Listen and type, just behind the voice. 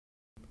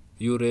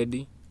You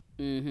ready?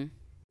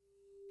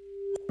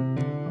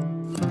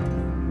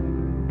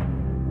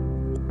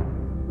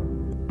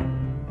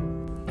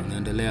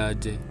 Unaendelea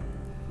aje?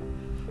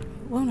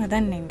 Wewe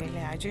unadhani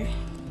naendelea aje?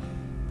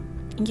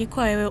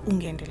 Ingekuwa wewe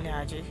ungeendelea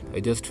aje?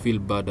 I just feel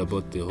bad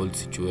about the whole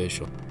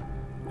situation.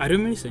 Are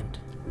you innocent?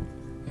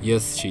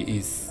 Yes, she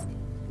is.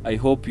 I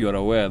hope you are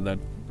aware that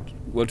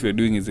what we are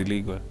doing is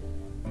illegal.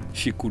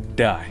 She could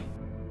die.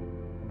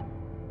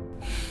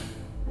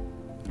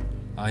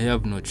 I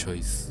have no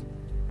choice.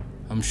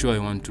 I'm sure I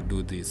want to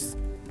do this.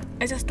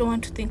 I just don't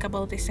want to think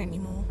about this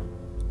anymore.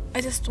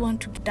 I just want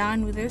to be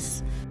done with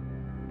this.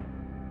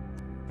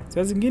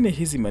 Saa zingine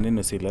hizi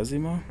maneno si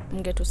lazima.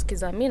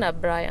 Mngetusikiza mimi na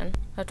Brian,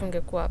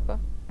 hatungekuwa hapa.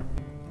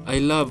 I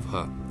love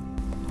her.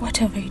 What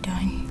have I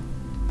done?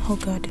 Oh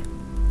God.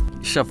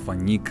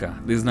 Ishafanyika.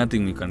 There's nothing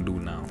we can do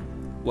now.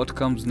 What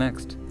comes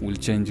next will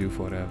change you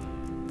forever.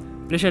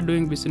 Pleasure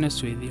doing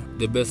business with you.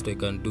 The best I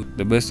can do.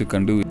 The best you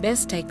can do.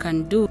 Best I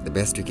can do. The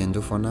best we can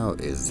do for now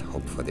is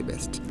hope for the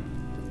best.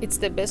 It's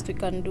the best we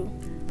can do.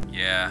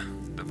 Yeah,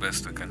 the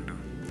best we can do.